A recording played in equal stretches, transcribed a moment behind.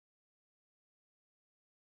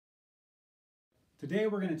Today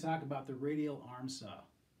we're going to talk about the radial arm saw.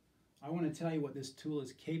 I want to tell you what this tool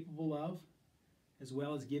is capable of, as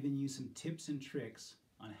well as giving you some tips and tricks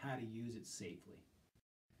on how to use it safely.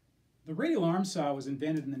 The radial arm saw was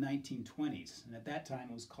invented in the 1920s, and at that time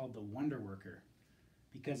it was called the Wonder Worker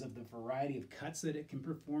because of the variety of cuts that it can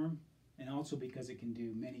perform, and also because it can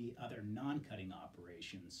do many other non-cutting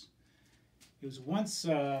operations. It was once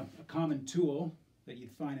a common tool that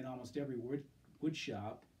you'd find in almost every wood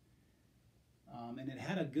shop, and it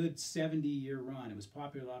had a good 70-year run. It was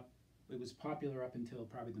popular up until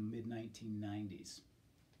probably the mid-1990s.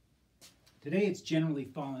 Today it's generally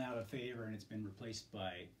fallen out of favor and it's been replaced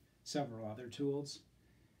by several other tools.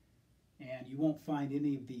 And you won't find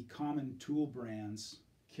any of the common tool brands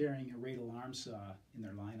carrying a radial arm saw in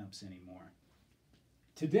their lineups anymore.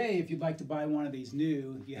 Today, if you'd like to buy one of these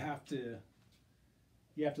new, you have to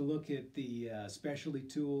look at the specialty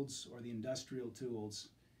tools or the industrial tools,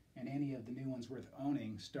 and any of the new ones worth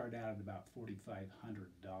owning start out at about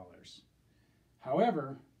 $4,500.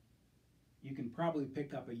 However, you can probably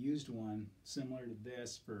pick up a used one similar to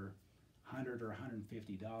this for $100 or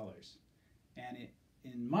 $150. And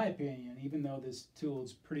in my opinion, even though this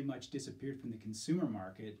tool's pretty much disappeared from the consumer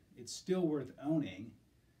market, it's still worth owning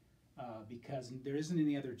because there isn't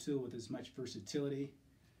any other tool with as much versatility.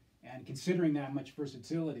 And considering that much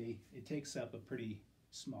versatility, it takes up a pretty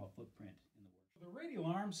small footprint in the work. The radial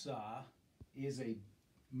arm saw is a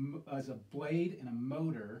blade and a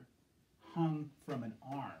motor hung from an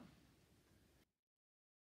arm.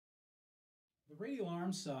 The radial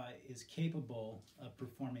arm saw is capable of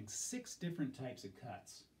performing 6 different types of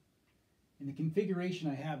cuts. In the configuration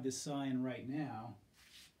I have this saw in right now,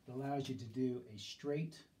 it allows you to do a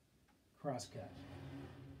straight cross cut.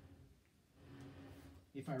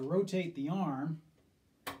 If I rotate the arm,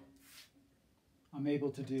 I'm able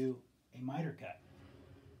to do a miter cut.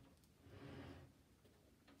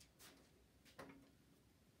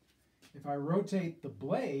 If I rotate the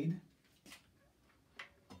blade,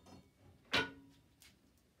 I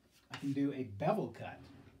can do a bevel cut.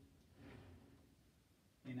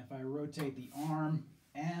 And if I rotate the arm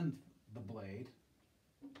and the blade,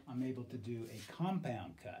 I'm able to do a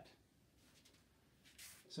compound cut.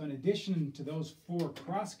 So in addition to those 4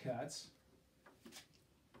 cross cuts,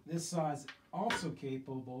 this saw is also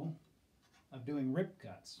capable of doing rip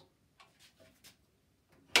cuts.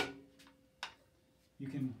 You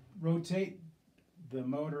can rotate the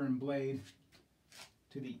motor and blade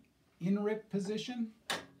to the in-rip position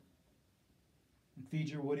and feed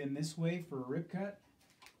your wood in this way for a rip cut,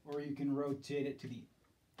 or you can rotate it to the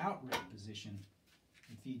out-rip position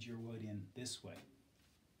and feed your wood in this way.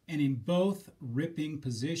 And in both ripping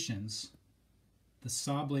positions, the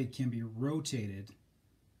saw blade can be rotated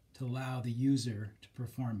to allow the user to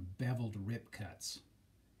perform beveled rip cuts.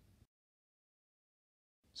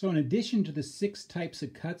 So in addition to the 6 types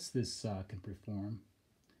of cuts this saw can perform,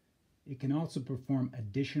 it can also perform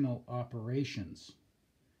additional operations.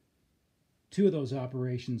 2 of those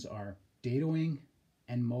operations are dadoing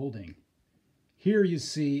and molding. Here you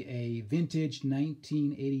see a vintage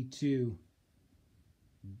 1982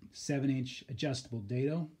 7-inch adjustable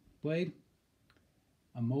dado blade,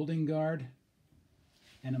 a molding guard,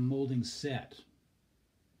 and a molding set.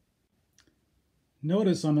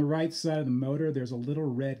 Notice on the right side of the motor there's a little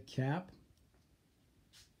red cap.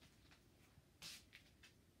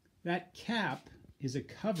 That cap is a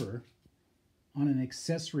cover on an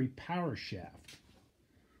accessory power shaft,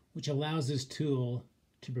 which allows this tool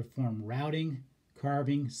to perform routing,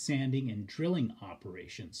 carving, sanding, and drilling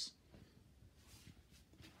operations.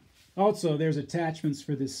 Also, there's attachments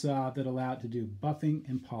for this saw that allow it to do buffing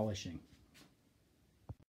and polishing.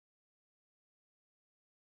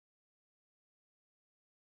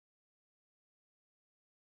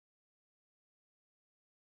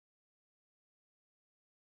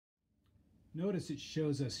 Notice it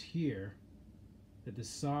shows us here that the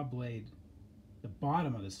saw blade, the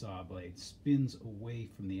bottom of the saw blade, spins away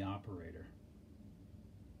from the operator.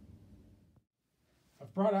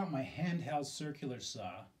 I've brought out my handheld circular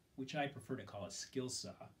saw, which I prefer to call a skill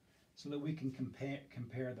saw, so that we can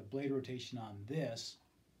compare the blade rotation on this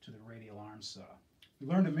to the radial arm saw. We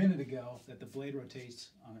learned a minute ago that the blade rotates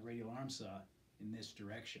on the radial arm saw in this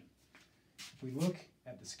direction. If we look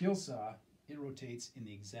at the skill saw, it rotates in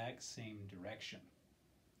the exact same direction.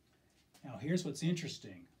 Now here's what's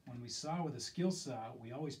interesting. When we saw with a skill saw,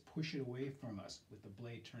 we always push it away from us with the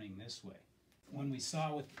blade turning this way. When we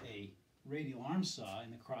saw with a radial arm saw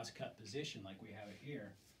in the cross-cut position like we have it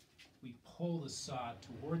here, we pull the saw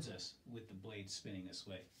towards us with the blade spinning this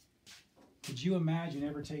way. Could you imagine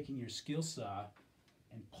ever taking your skill saw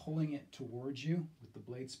and pulling it towards you with the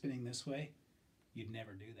blade spinning this way? you'd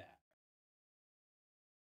never do that.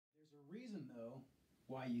 There's a reason, though,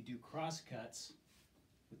 why you do cross cuts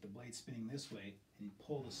with the blade spinning this way and you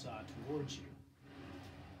pull the saw towards you.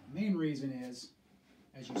 The main reason is,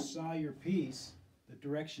 as you saw your piece, the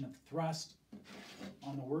direction of thrust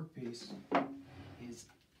on the workpiece is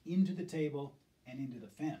into the table and into the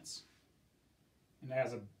fence. And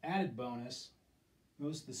as an added bonus,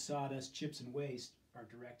 most of the sawdust, chips, and waste are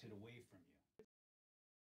directed away from you.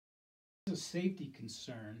 There's a safety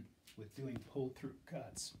concern with doing pull-through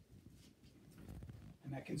cuts.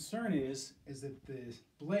 And that concern is that the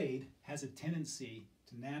blade has a tendency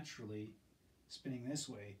to naturally, spinning this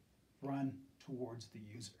way, run towards the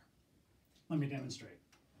user. Let me demonstrate.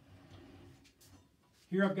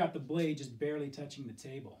 Here I've got the blade just barely touching the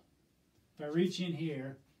table. If I reach in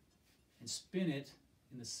here and spin it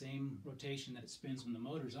in the same rotation that it spins when the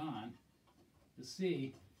motor's on, you'll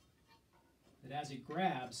see that as it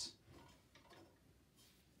grabs,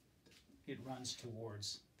 it runs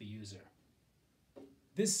towards the user.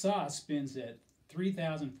 This saw spins at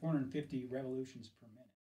 3,450 revolutions per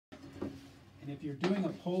minute. And if you're doing a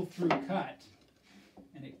pull-through cut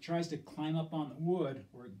and it tries to climb up on the wood,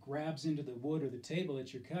 or it grabs into the wood or the table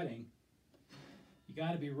that you're cutting, you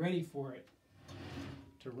got to be ready for it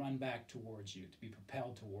to run back towards you, to be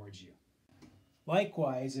propelled towards you.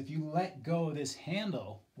 Likewise, if you let go of this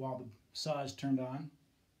handle while the saw is turned on,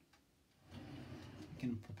 it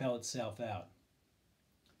can propel itself out.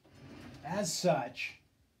 As such,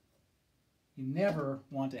 you never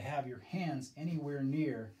want to have your hands anywhere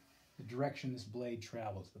near the direction this blade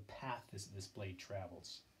travels, the path this blade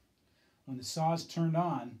travels. When the saw is turned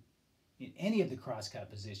on, in any of the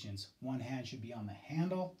crosscut positions, one hand should be on the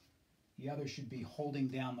handle, the other should be holding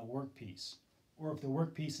down the workpiece. Or if the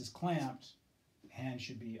workpiece is clamped, the hand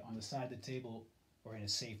should be on the side of the table or in a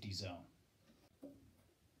safety zone.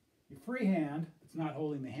 Your free hand that's not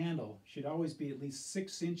holding the handle should always be at least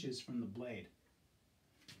 6 inches from the blade.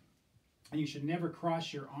 And you should never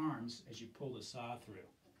cross your arms as you pull the saw through.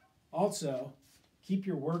 Also, keep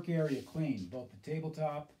your work area clean, both the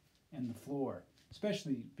tabletop and the floor,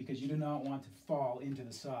 especially because you do not want to fall into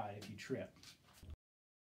the saw if you trip.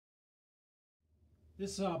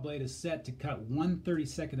 This saw blade is set to cut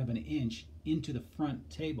 1/32 of an inch into the front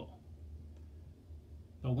table.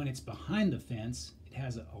 But when it's behind the fence, it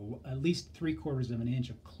has at least 3/4 of an inch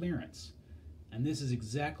of clearance. And this is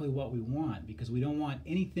exactly what we want, because we don't want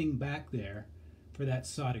anything back there for that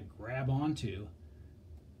saw to grab onto.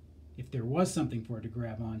 If there was something for it to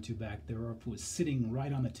grab onto back there, or if it was sitting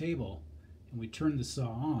right on the table and we turned the saw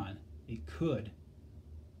on, it could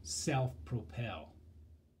self-propel.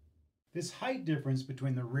 This height difference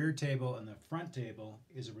between the rear table and the front table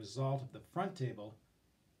is a result of the front table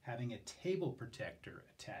having a table protector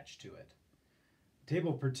attached to it. The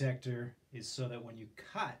table protector is so that when you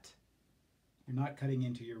cut, you're not cutting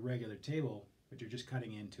into your regular table, but you're just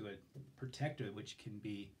cutting into a protector which can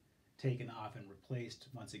be taken off and replaced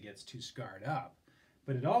once it gets too scarred up.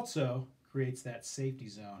 But it also creates that safety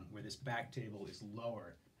zone where this back table is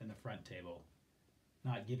lower than the front table,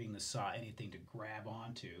 not giving the saw anything to grab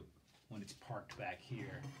onto when it's parked back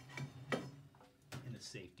here in the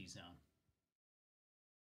safety zone.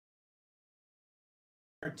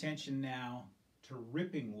 Our attention now to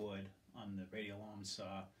ripping wood on the radial arm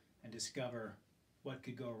saw and discover what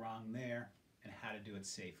could go wrong there and how to do it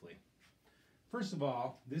safely. First of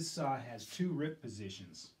all, this saw has 2 rip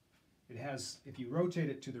positions. It has, if you rotate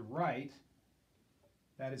it to the right,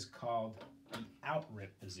 that is called the out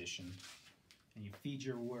rip position, and you feed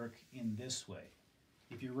your work in this way.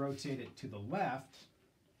 If you rotate it to the left,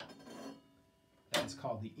 that is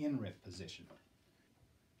called the in rip position.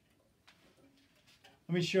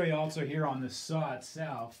 Let me show you also here on the saw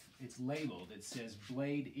itself, it's labeled. It says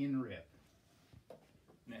blade in rip.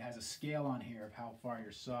 And it has a scale on here of how far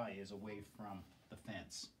your saw is away from the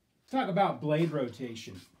fence. Let's talk about blade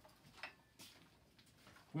rotation.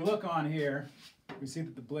 If we look on here, we see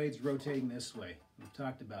that the blade's rotating this way. We've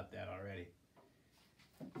talked about that already.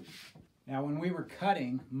 Now when we were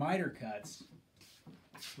cutting miter cuts,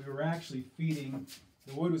 we were actually feeding,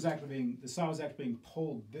 the saw was actually being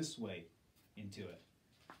pulled this way into it.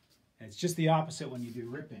 And it's just the opposite when you do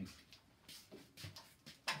ripping.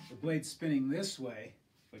 The blade's spinning this way,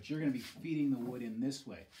 but you're going to be feeding the wood in this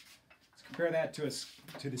way. Let's compare that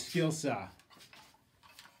to the skill saw.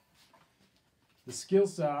 The skill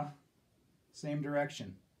saw, same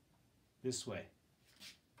direction, this way.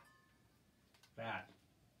 That,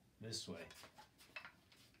 this way.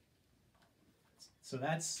 So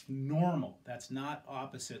that's normal. That's not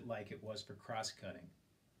opposite like it was for cross-cutting.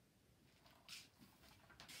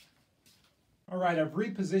 All right, I've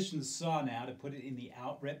repositioned the saw now to put it in the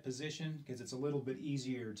outrep position because it's a little bit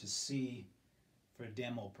easier to see for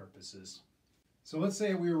demo purposes. So let's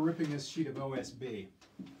say we were ripping this sheet of OSB.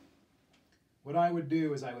 What I would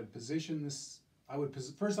do is I would position this,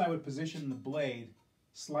 first I would position the blade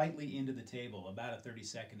slightly into the table, about a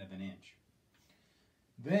 32nd of an inch.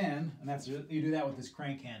 Then, and you do that with this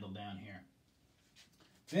crank handle down here.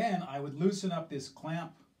 Then I would loosen up this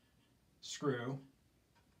clamp screw,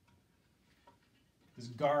 this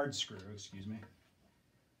guard screw, excuse me,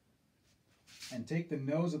 and take the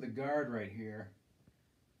nose of the guard right here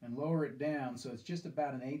and lower it down so it's just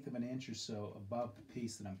about 1/8 of an inch or so above the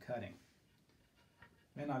piece that I'm cutting.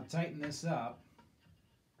 Then I'll tighten this up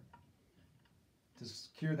to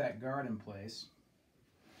secure that guard in place.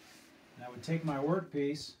 And I would take my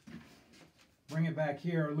workpiece, bring it back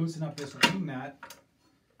here, loosen up this wing nut,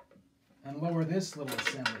 and lower this little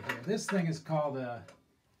assembly here. This thing is called a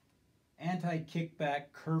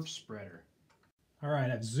anti-kickback kerf spreader. All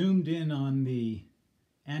right, I've zoomed in on the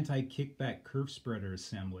anti-kickback kerf spreader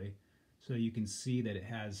assembly so you can see that it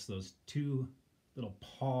has those two little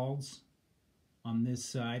pawls on this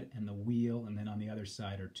side and the wheel, and then on the other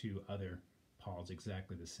side are two other pawls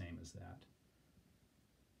exactly the same as that.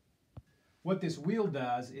 What this wheel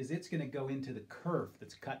does is it's going to go into the kerf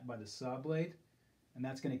that's cut by the saw blade, and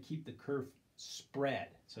that's going to keep the kerf spread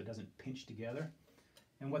so it doesn't pinch together.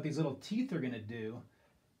 And what these little teeth are going to do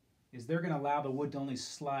is they're going to allow the wood to only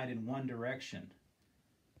slide in one direction,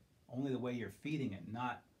 only the way you're feeding it,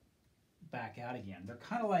 not back out again. They're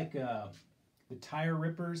kind of like the tire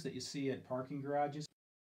rippers that you see at parking garages.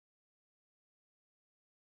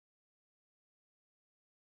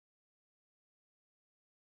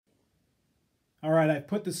 All right, I've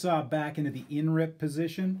put the saw back into the in-rip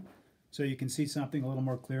position so you can see something a little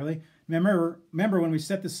more clearly. Remember when we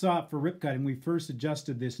set the saw up for rip cutting, we first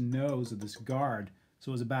adjusted this nose of this guard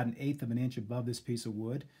so it was about 1/8 of an inch above this piece of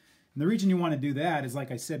wood. And the reason you want to do that is,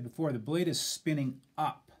 like I said before, the blade is spinning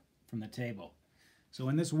up from the table. So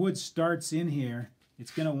when this wood starts in here,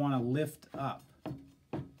 it's going to want to lift up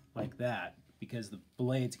like that because the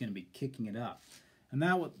blade's going to be kicking it up. And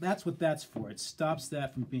that's what that's for. It stops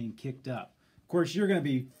that from being kicked up. Of course, you're going to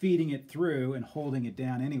be feeding it through and holding it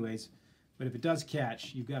down anyways, but if it does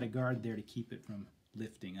catch, you've got a guard there to keep it from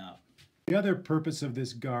lifting up. The other purpose of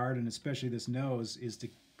this guard, and especially this nose, is to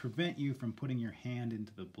prevent you from putting your hand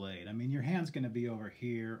into the blade. I mean, your hand's going to be over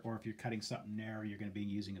here, or if you're cutting something narrow, you're going to be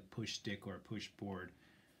using a push stick or a push board.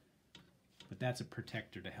 But that's a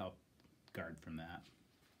protector to help guard from that.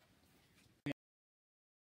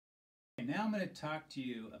 Okay, now I'm going to talk to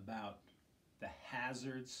you about the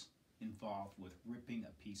hazards involved with ripping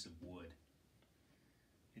a piece of wood.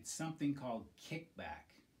 It's something called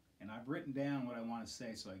kickback, and I've written down what I want to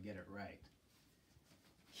say so I get it right.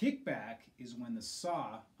 Kickback is when the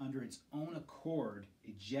saw, under its own accord,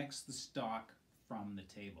 ejects the stock from the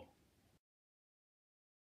table.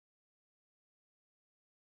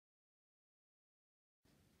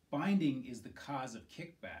 Binding is the cause of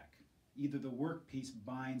kickback. Either the workpiece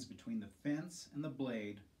binds between the fence and the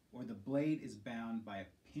blade, or the blade is bound by a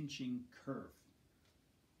pinching kerf.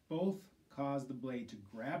 Both cause the blade to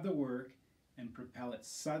grab the work and propel it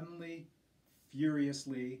suddenly,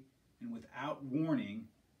 furiously, and without warning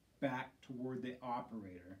back toward the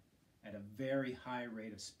operator at a very high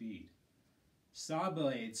rate of speed. Saw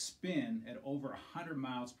blades spin at over 100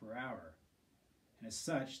 miles per hour, and as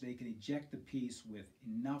such they can eject the piece with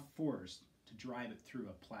enough force to drive it through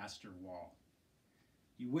a plaster wall.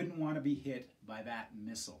 You wouldn't want to be hit by that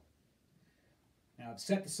missile. Now I've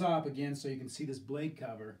set the saw up again so you can see this blade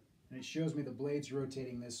cover, and it shows me the blade's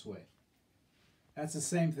rotating this way. That's the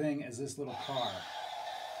same thing as this little car.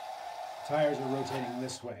 Tires are rotating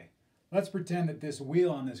this way. Let's pretend that this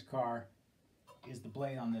wheel on this car is the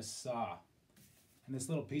blade on this saw, and this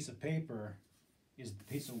little piece of paper is the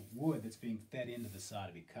piece of wood that's being fed into the saw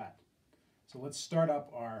to be cut. So let's start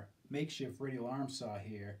up our makeshift radial arm saw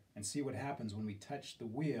here and see what happens when we touch the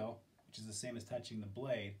wheel, which is the same as touching the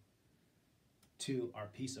blade, to our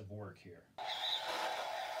piece of work here.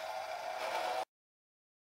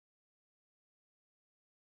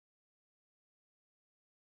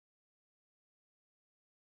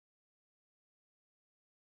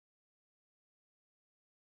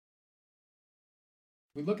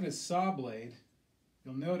 If we look at a saw blade,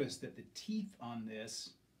 you'll notice that the teeth on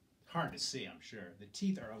this, hard to see I'm sure, the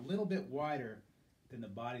teeth are a little bit wider than the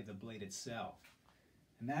body of the blade itself.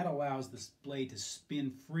 And that allows this blade to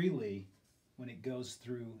spin freely when it goes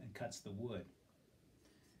through and cuts the wood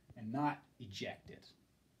and not eject it.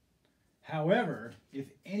 However,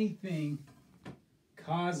 if anything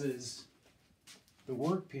causes the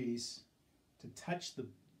workpiece to touch the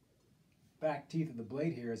back teeth of the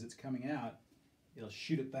blade here as it's coming out, it'll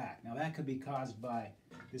shoot it back. Now that could be caused by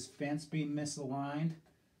this fence being misaligned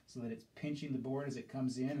so that it's pinching the board as it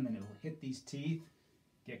comes in, and then it'll hit these teeth,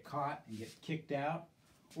 get caught, and get kicked out.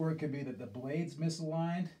 Or it could be that the blade's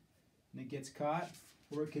misaligned and it gets caught.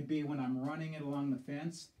 Or it could be when I'm running it along the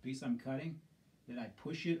fence, the piece I'm cutting, that I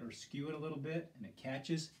push it or skew it a little bit and it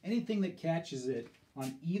catches. Anything that catches it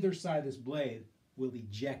on either side of this blade will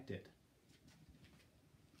eject it.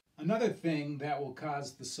 Another thing that will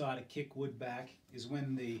cause the saw to kick wood back is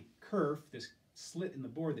when the kerf, this slit in the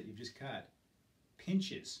board that you've just cut,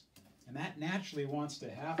 pinches. And that naturally wants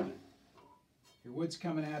to happen. Your wood's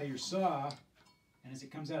coming out of your saw, and as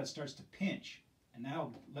it comes out it starts to pinch. And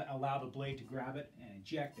that'll allow the blade to grab it and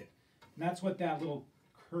eject it. And that's what that little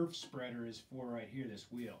kerf spreader is for right here, this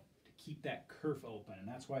wheel, to keep that kerf open. And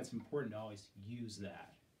that's why it's important to always use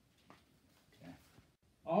that. Okay.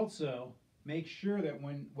 Also, make sure that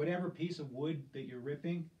when whatever piece of wood that you're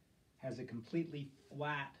ripping has a completely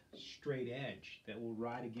flat, straight edge that will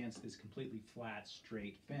ride against this completely flat,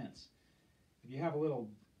 straight fence. If you have a little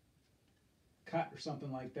cut or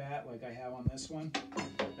something like that, like I have on this one,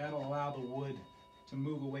 that'll allow the wood to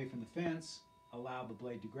move away from the fence, allow the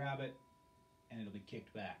blade to grab it, and it'll be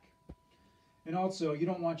kicked back. And also, you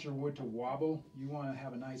don't want your wood to wobble. You want to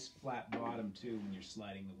have a nice flat bottom too when you're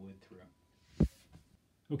sliding the wood through.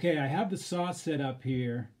 Okay, I have the saw set up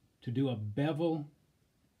here to do a bevel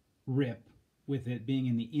rip with it being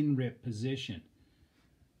in the in-rip position.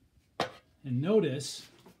 And notice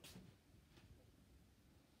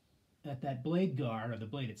that that blade guard, or the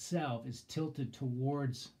blade itself, is tilted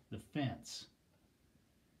towards the fence.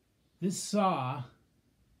 This saw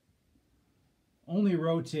only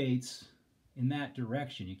rotates in that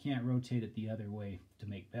direction. You can't rotate it the other way to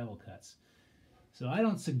make bevel cuts. So I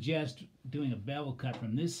don't suggest doing a bevel cut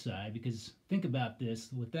from this side, because think about this,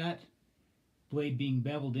 with that blade being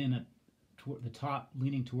beveled in at the top,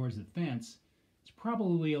 leaning towards the fence, it's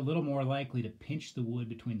probably a little more likely to pinch the wood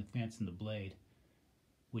between the fence and the blade,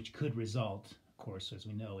 which could result, of course, as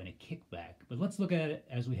we know, in a kickback. But let's look at it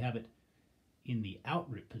as we have it in the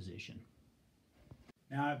outrip position.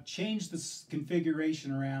 Now I've changed this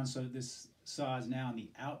configuration around so that this saw is now in the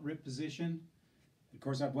outrip position. Of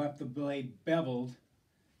course, I've left the blade beveled,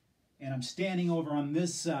 and I'm standing over on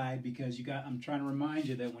this side because I'm trying to remind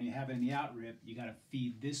you that when you have it in the outrip, you got to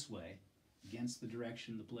feed this way against the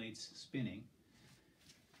direction the blade's spinning.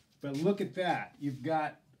 But look at that. You've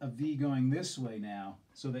got a V going this way now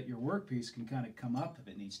so that your workpiece can kind of come up if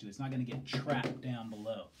it needs to. It's not going to get trapped down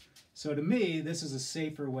below. So to me, this is a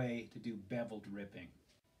safer way to do beveled ripping.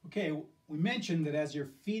 Okay, we mentioned that as you're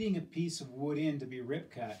feeding a piece of wood in to be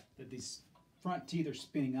rip cut, that these front teeth are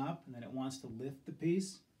spinning up and then it wants to lift the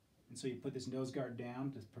piece. And so you put this nose guard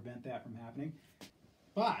down to prevent that from happening.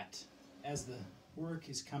 But as the work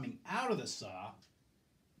is coming out of the saw,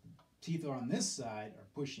 teeth on this side are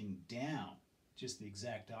pushing down, just the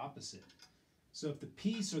exact opposite. So if the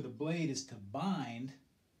piece or the blade is to bind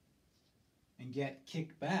and get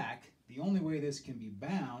kicked back, the only way this can be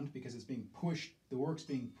bound, because it's being pushed, the work's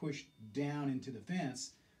being pushed down into the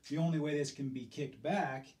fence, the only way this can be kicked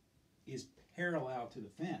back is parallel to the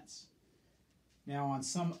fence. Now on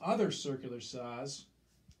some other circular saws,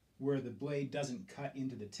 where the blade doesn't cut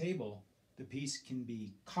into the table, the piece can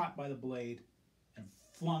be caught by the blade and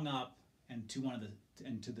flung up and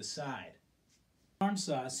to the side. Arm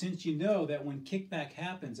saw, since you know that when kickback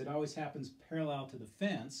happens, it always happens parallel to the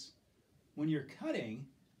fence, when you're cutting,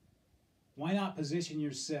 why not position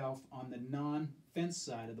yourself on the non-fence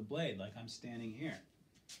side of the blade like I'm standing here?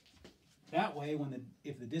 That way,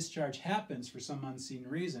 if the discharge happens for some unseen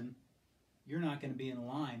reason, you're not going to be in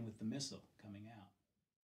line with the missile coming out.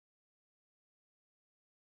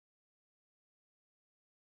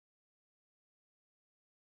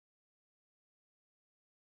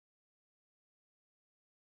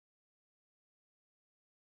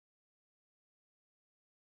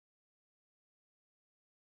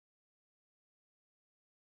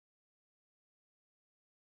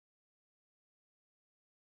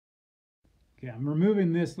 Okay, I'm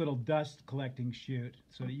removing this little dust collecting chute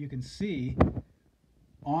so that you can see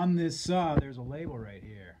on this saw there's a label right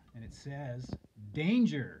here, and it says,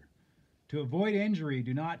 "Danger! To avoid injury,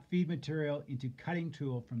 do not feed material into cutting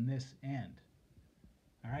tool from this end."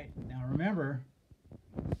 All right, now remember,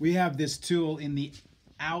 we have this tool in the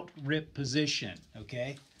out rip position,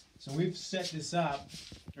 okay? So we've set this up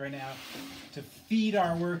right now to feed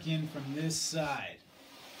our work in from this side.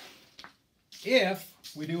 If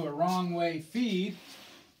we do a wrong way feed,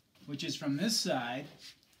 which is from this side,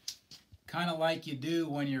 kind of like you do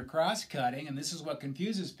when you're cross-cutting, and this is what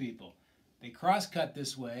confuses people. they cross-cut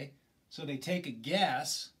this way, so they take a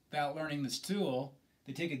guess, without learning this tool,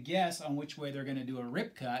 they take a guess on which way they're going to do a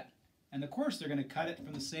rip cut, and of course they're going to cut it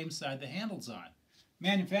from the same side the handle's on.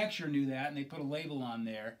 Manufacturer knew that, and they put a label on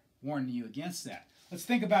there warning you against that. Let's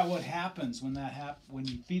think about what happens when when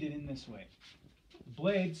you feed it in this way. The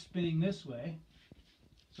blade's spinning this way,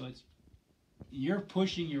 so you're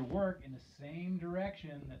pushing your work in the same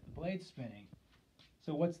direction that the blade's spinning.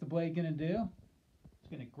 So what's the blade going to do? It's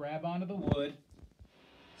going to grab onto the wood,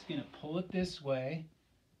 it's going to pull it this way,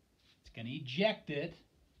 it's going to eject it,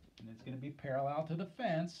 and it's going to be parallel to the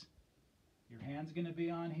fence. Your hand's going to be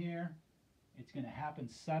on here. It's going to happen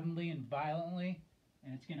suddenly and violently,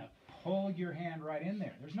 and it's going to pull your hand right in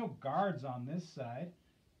there. There's no guards on this side.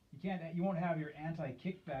 You won't have your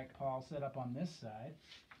anti-kickback pawl set up on this side.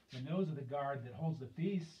 The nose of the guard that holds the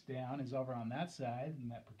piece down is over on that side,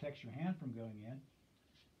 and that protects your hand from going in.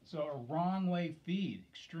 So a wrong way feed,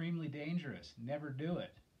 extremely dangerous. Never do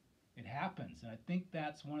it. It happens, and I think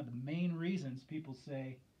that's one of the main reasons people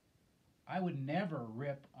say, I would never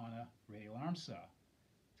rip on a radial arm saw.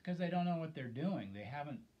 It's because they don't know what they're doing. They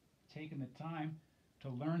haven't taken the time to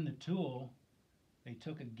learn the tool. They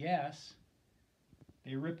took a guess.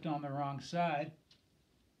 They ripped on the wrong side.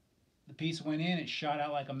 The piece went in, it shot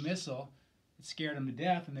out like a missile. It scared them to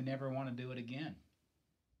death, and they never want to do it again.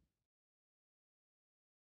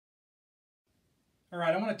 All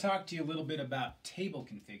right, I want to talk to you a little bit about table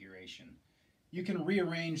configuration. You can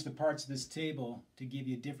rearrange the parts of this table to give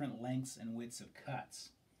you different lengths and widths of cuts.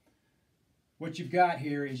 What you've got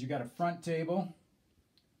here is you've got a front table,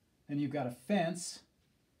 then you've got a fence,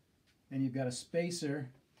 then you've got a spacer,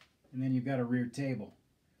 and then you've got a rear table.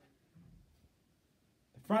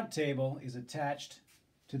 The front table is attached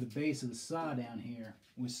to the base of the saw down here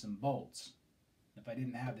with some bolts. If I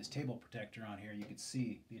didn't have this table protector on here, you could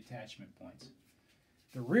see the attachment points.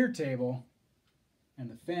 The rear table and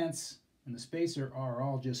the fence and the spacer are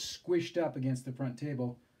all just squished up against the front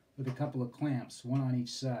table with a couple of clamps, one on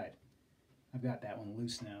each side. I've got that one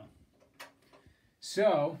loose now.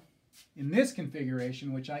 So, in this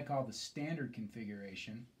configuration, which I call the standard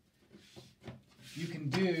configuration, you can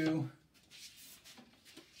do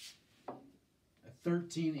a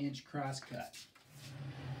 13-inch crosscut,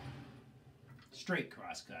 straight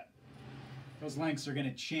crosscut. Those lengths are going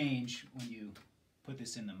to change when you put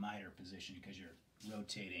this in the miter position because you're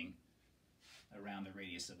rotating around the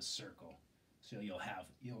radius of a circle. So you'll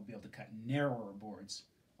be able to cut narrower boards,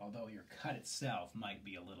 although your cut itself might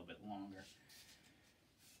be a little bit longer.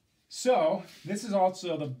 So this is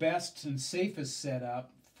also the best and safest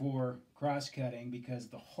setup for cross-cutting because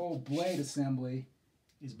the whole blade assembly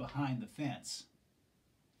is behind the fence.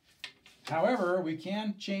 However, we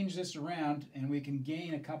can change this around and we can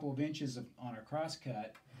gain a couple of inches on our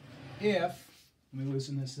cross-cut if, let me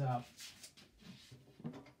loosen this up,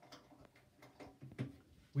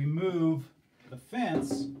 we move the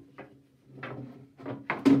fence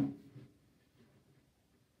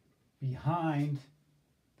behind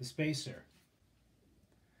the spacer.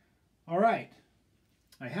 All right,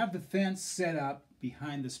 I have the fence set up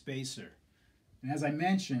behind the spacer. And as I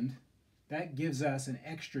mentioned, that gives us an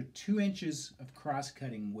extra 2 inches of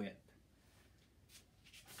cross-cutting width.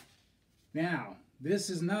 Now, this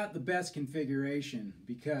is not the best configuration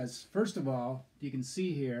because, first of all, you can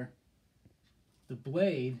see here, the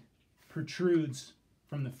blade protrudes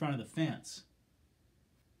from the front of the fence.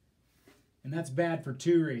 And that's bad for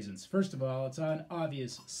 2 reasons. First of all, it's an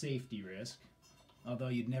obvious safety risk, although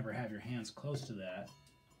you'd never have your hands close to that.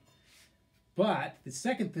 But the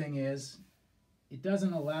second thing is, it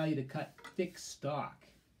doesn't allow you to cut thick stock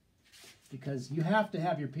because you have to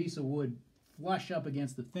have your piece of wood flush up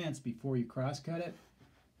against the fence before you cross-cut it.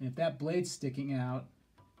 And if that blade's sticking out,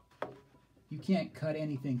 you can't cut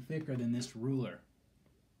anything thicker than this ruler.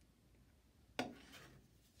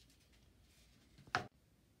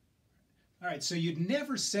 All right, so you'd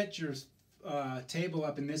never set your table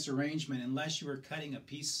up in this arrangement unless you were cutting a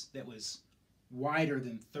piece that was wider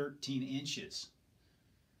than 13 inches.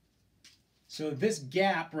 So this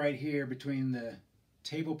gap right here between the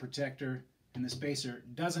table protector and the spacer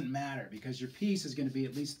doesn't matter because your piece is going to be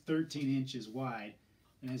at least 13 inches wide,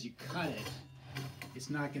 and as you cut it, it's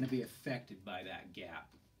not going to be affected by that gap.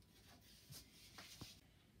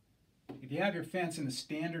 If you have your fence in the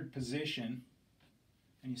standard position,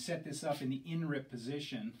 and you set this up in the in-rip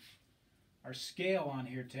position, our scale on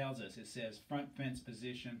here tells us, it says front fence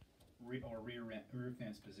position or rear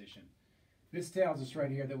fence position. This tells us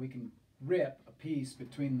right here that we can rip a piece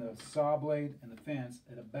between the saw blade and the fence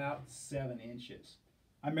at about 7 inches.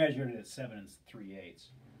 I measured it at 7 3/8.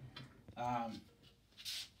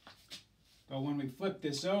 But when we flip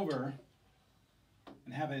this over,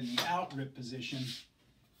 and have it in the out rip position,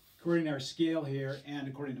 according to our scale here and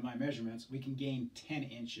according to my measurements, we can gain 10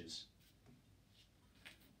 inches.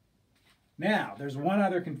 Now, there's one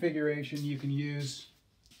other configuration you can use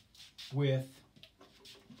with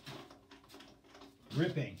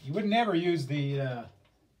ripping. You would never use the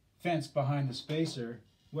fence behind the spacer.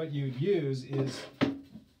 What you'd use is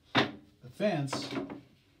the fence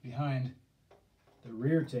behind the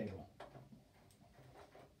rear table,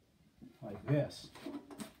 like this.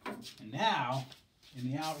 And now,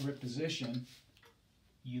 in the out rip position,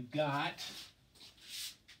 you've got,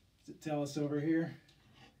 does it tell us over here?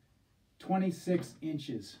 26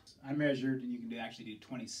 inches. I measured, and you can actually do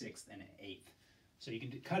 26 and an eighth. So you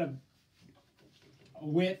can cut a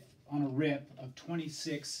width on a rip of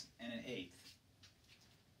 26 and an eighth.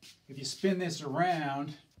 If you spin this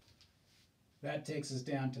around, that takes us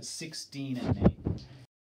down to 16 and an eighth.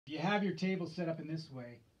 If you have your table set up in this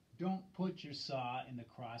way, don't put your saw in the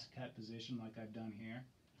cross cut position like I've done here.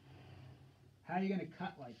 How are you going to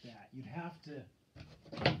cut like that? You'd have to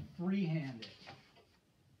freehand it.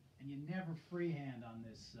 And you never freehand on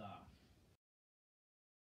this saw.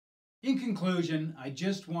 In conclusion, I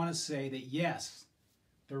just want to say that yes,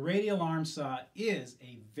 the radial arm saw is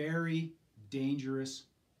a very dangerous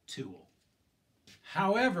tool.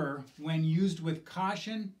 However, when used with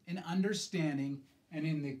caution and understanding and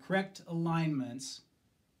in the correct alignments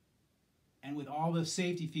and with all the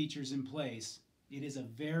safety features in place, it is a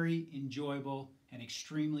very enjoyable and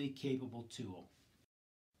extremely capable tool.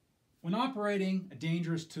 When operating a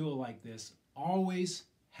dangerous tool like this, always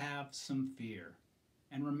have some fear.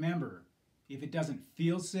 And remember, if it doesn't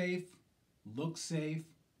feel safe, look safe,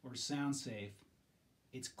 or sound safe,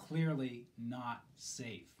 it's clearly not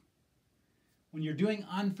safe. When you're doing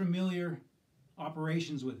unfamiliar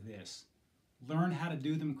operations with this, learn how to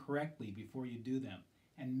do them correctly before you do them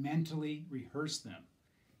and mentally rehearse them.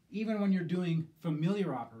 Even when you're doing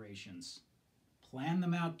familiar operations, plan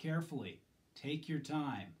them out carefully, take your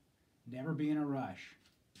time. Never be in a rush,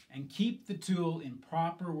 and keep the tool in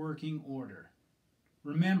proper working order.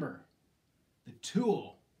 Remember, the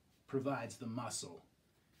tool provides the muscle,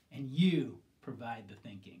 and you provide the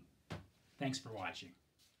thinking. Thanks for watching.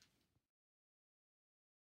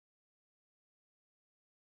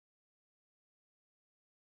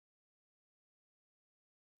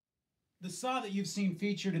 The saw that you've seen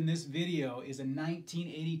featured in this video is a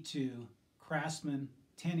 1982 Craftsman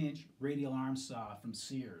 10-inch radial arm saw from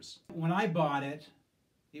Sears. When I bought it,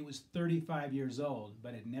 it was 35 years old,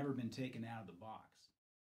 but had never been taken out of the box.